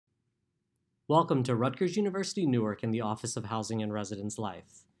Welcome to Rutgers University, Newark in the Office of Housing and Residence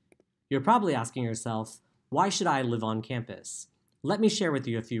Life. You're probably asking yourself, why should I live on campus? Let me share with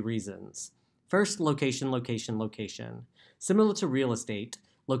you a few reasons. First, location, location, location. Similar to real estate,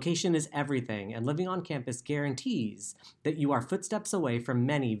 location is everything, and living on campus guarantees that you are footsteps away from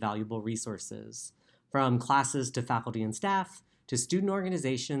many valuable resources. From classes to faculty and staff, to student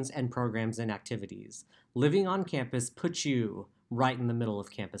organizations and programs and activities, living on campus puts you right in the middle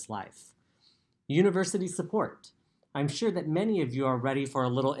of campus life. University support. I'm sure that many of you are ready for a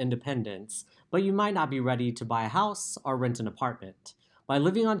little independence, but you might not be ready to buy a house or rent an apartment. By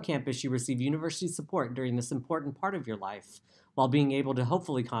living on campus, you receive university support during this important part of your life, while being able to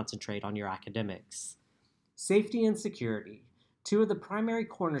hopefully concentrate on your academics. Safety and security. Two of the primary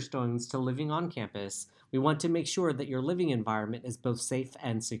cornerstones to living on campus. We want to make sure that your living environment is both safe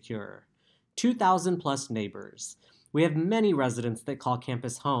and secure. 2,000 plus neighbors. We have many residents that call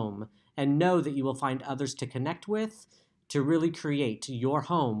campus home and know that you will find others to connect with to really create your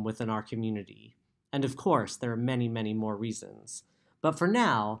home within our community. And of course, there are many, many more reasons. But for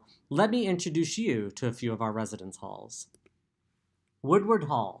now, let me introduce you to a few of our residence halls. Woodward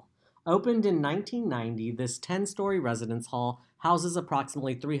Hall. Opened in 1990, this 10-story residence hall houses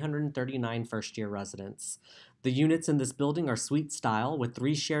approximately 339 first-year residents. The units in this building are suite style with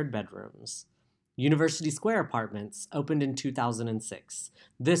 3 shared bedrooms. University Square Apartments opened in 2006.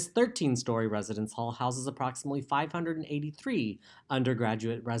 This 13-story residence hall houses approximately 583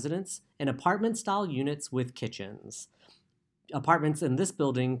 undergraduate residents in apartment-style units with kitchens. Apartments in this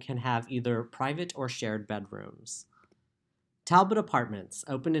building can have either private or shared bedrooms. Talbot Apartments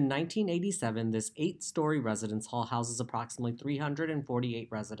opened in 1987. This 8-story residence hall houses approximately 348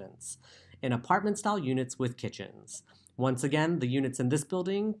 residents in apartment-style units with kitchens. Once again, the units in this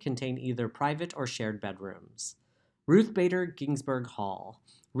building contain either private or shared bedrooms. Ruth Bader Ginsburg Hall.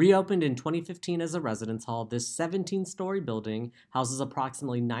 Reopened in 2015 as a residence hall, this 17-story building houses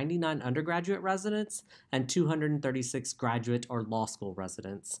approximately 99 undergraduate residents and 236 graduate or law school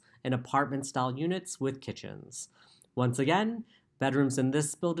residents in apartment-style units with kitchens. Once again, bedrooms in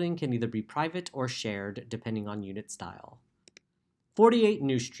this building can either be private or shared depending on unit style. 48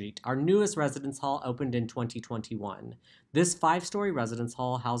 New Street, our newest residence hall, opened in 2021. This 5-story residence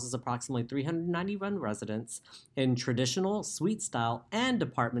hall houses approximately 391 residents in traditional, suite-style, and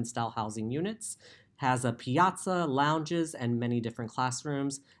apartment-style housing units, has a piazza, lounges, and many different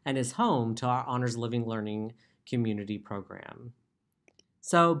classrooms, and is home to our Honors Living Learning community program.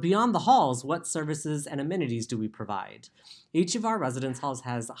 So beyond the halls, what services and amenities do we provide? Each of our residence halls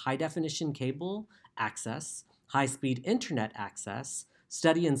has high-definition cable access, high-speed internet access,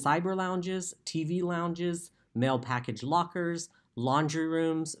 study and cyber lounges, TV lounges, mail package lockers, laundry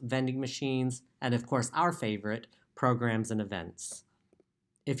rooms, vending machines, and of course our favorite, programs and events.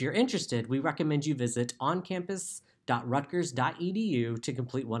 If you're interested, we recommend you visit oncampus.rutgers.edu to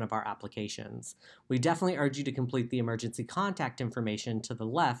complete one of our applications. We definitely urge you to complete the emergency contact information to the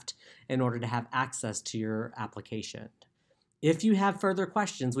left in order to have access to your application. If you have further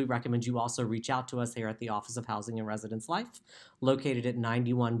questions, we recommend you also reach out to us here at the Office of Housing and Residence Life, located at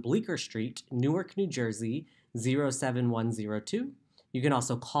 91 Bleecker Street, Newark, New Jersey, 07102. You can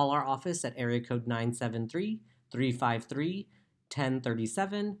also call our office at area code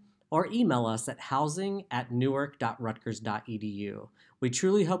 973-353-1037 or email us at housing@newark.rutgers.edu. We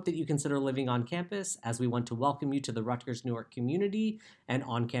truly hope that you consider living on campus, as we want to welcome you to the Rutgers Newark community and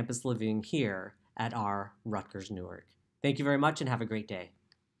on-campus living here at our Rutgers Newark. Thank you very much and have a great day.